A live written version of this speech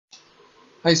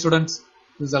Hi students,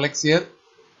 this is Alex here.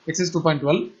 Exercise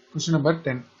 2.12, question number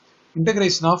 10.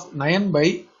 Integration of 9 by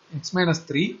x minus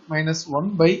 3 minus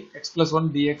 1 by x plus 1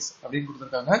 dx அப்படின்னு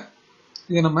கொடுத்திருக்காங்க.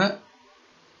 இதை நம்ம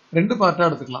ரெண்டு பார்ட்டா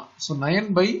எடுத்துக்கலாம். So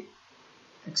 9 by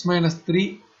x minus 3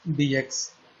 dx.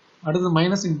 அடுத்து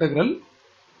minus integral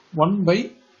 1 by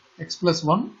x plus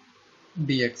 1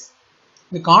 dx.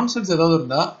 இந்த constants ஏதாவது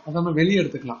இருந்தா அதை நம்ம வெளியே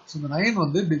எடுத்துக்கலாம். So இந்த 9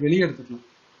 வந்து இப்படி வெளியே எடுத்துக்கலாம்.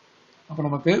 அப்போ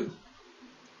நமக்கு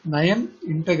 9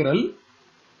 integral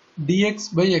dx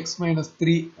by x minus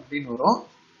 3 அப்படின்னு வரும்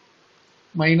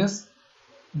minus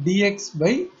dx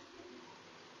by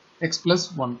x plus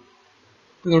 1.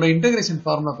 இதோட integration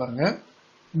formula பாருங்க.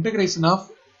 Integration of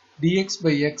dx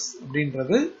by x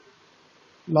அப்படின்றது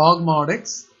log mod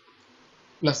x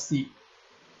plus c.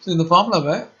 So இந்த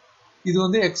ஃபார்முலாவை இது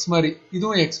வந்து x மாதிரி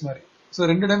இதுவும் x மாதிரி. So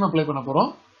ரெண்டு டைம் அப்ளை பண்ண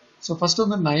போறோம். So first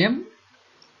வந்து 9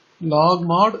 log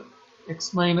mod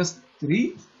x minus 3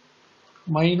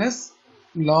 minus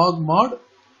log mod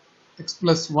x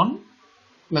plus 1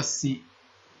 plus c.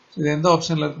 So இது எந்த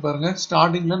ஆப்ஷன்ல இருக்கு பாருங்க.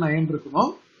 ஸ்டார்டிங்ல 9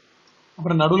 இருக்கணும்,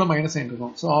 அப்புறம் நடுவுல மைனஸ் சைன்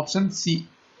இருக்கும். So option C